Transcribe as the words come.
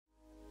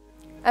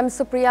I'm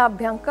Supriya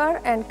Abhyankar,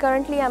 and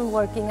currently I'm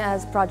working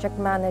as project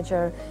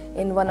manager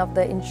in one of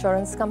the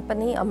insurance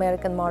company,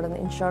 American Modern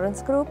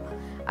Insurance Group.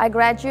 I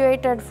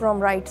graduated from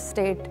Wright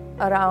State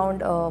around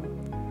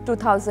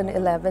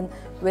 2011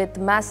 with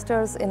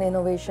Masters in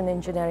Innovation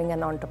Engineering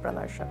and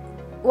Entrepreneurship.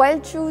 While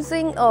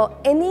choosing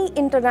any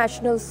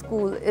international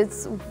school,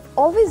 it's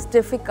always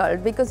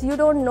difficult because you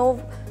don't know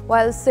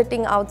while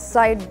sitting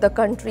outside the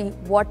country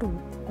what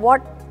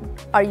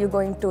are you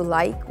going to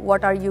like,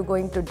 what are you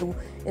going to do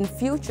in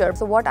future.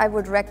 So what I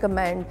would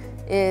recommend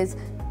is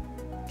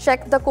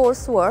check the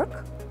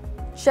coursework,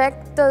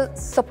 check the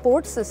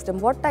support system,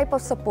 what type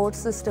of support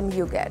system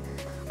you get.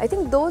 I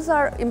think those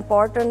are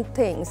important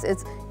things.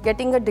 It's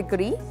getting a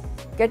degree,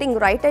 getting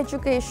right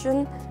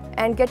education,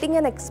 and getting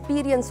an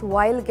experience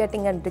while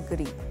getting a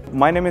degree.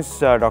 My name is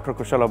Dr.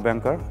 Kushal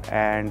Abhyankar,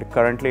 and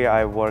currently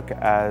I work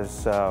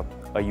as a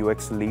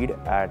UX lead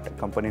at a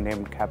company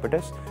named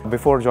Capitus.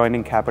 Before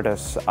joining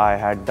Capitus, I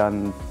had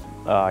done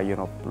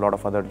a lot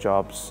of other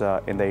jobs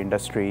in the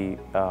industry,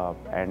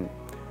 and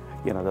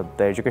the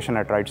education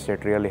at Wright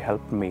State really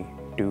helped me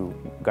to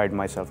guide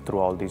myself through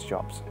all these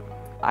jobs.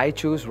 I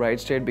choose Wright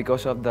State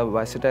because of the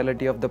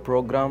versatility of the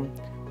program.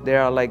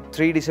 There are like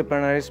 3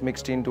 disciplinaries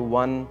mixed into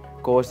one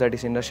course, that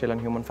is industrial and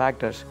human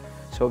factors.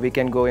 So we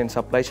can go in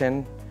supply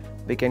chain,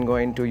 we can go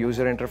into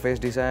user interface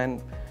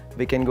design,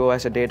 we can go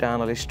as a data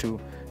analyst too.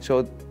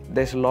 So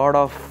there's a lot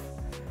of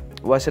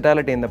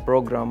versatility in the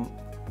program.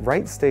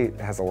 Wright State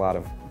has a lot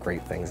of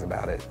great things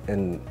about it,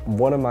 and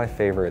one of my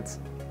favorites,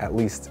 at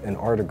least in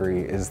our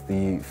degree, is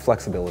the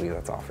flexibility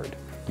that's offered.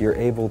 You're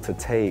able to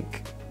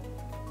take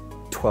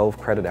 12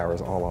 credit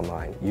hours all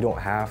online. You don't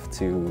have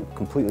to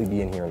completely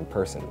be in here in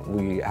person.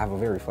 We have a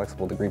very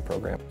flexible degree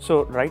program.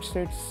 So Wright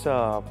State's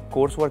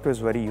coursework is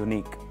very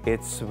unique.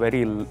 It's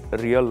very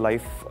real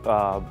life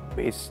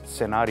based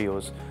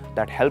scenarios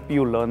that help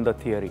you learn the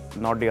theory,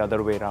 not the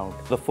other way around.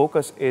 The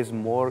focus is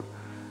more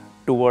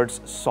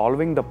towards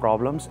solving the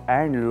problems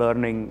and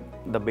learning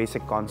the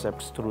basic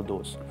concepts through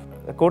those.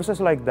 The courses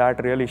like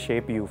that really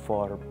shape you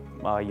for,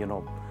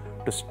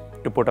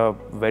 to put a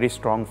very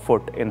strong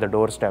foot in the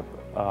doorstep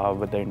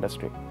with the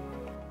industry.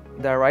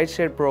 The Wright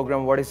State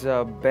program, what is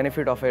the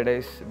benefit of it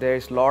is there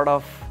is a lot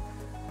of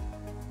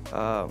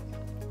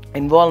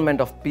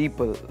involvement of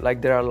people.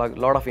 Like there are a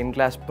lot of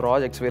in-class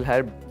projects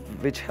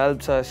which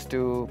helps us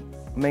to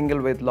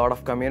mingle with a lot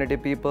of community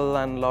people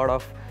and a lot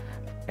of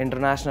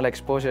international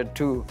exposure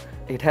too.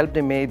 It helped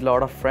me make a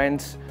lot of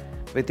friends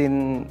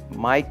within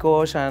my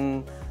course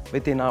and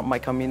within my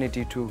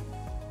community too.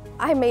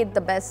 I made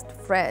the best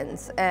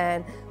friends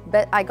and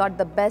I got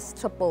the best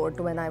support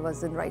when I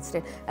was in Wright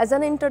State. As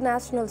an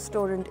international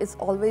student, it's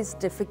always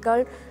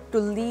difficult to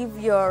leave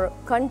your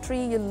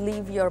country, you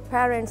leave your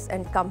parents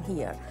and come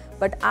here.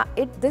 But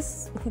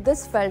this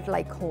felt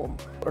like home.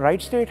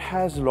 Wright State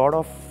has a lot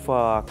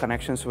of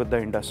connections with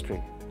the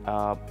industry.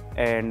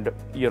 And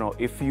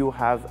if you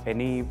have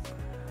any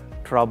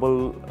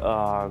trouble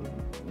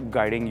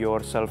guiding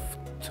yourself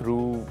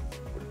through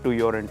to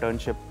your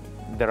internship,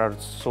 there are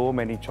so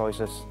many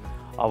choices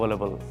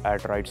available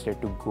at Wright State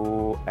to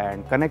go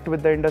and connect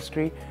with the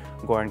industry,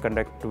 go and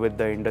connect with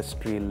the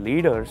industry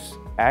leaders,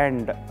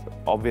 and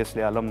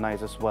obviously alumni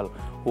as well,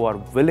 who are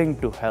willing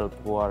to help,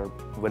 who are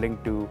willing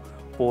to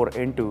pour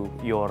into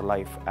your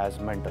life as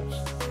mentors.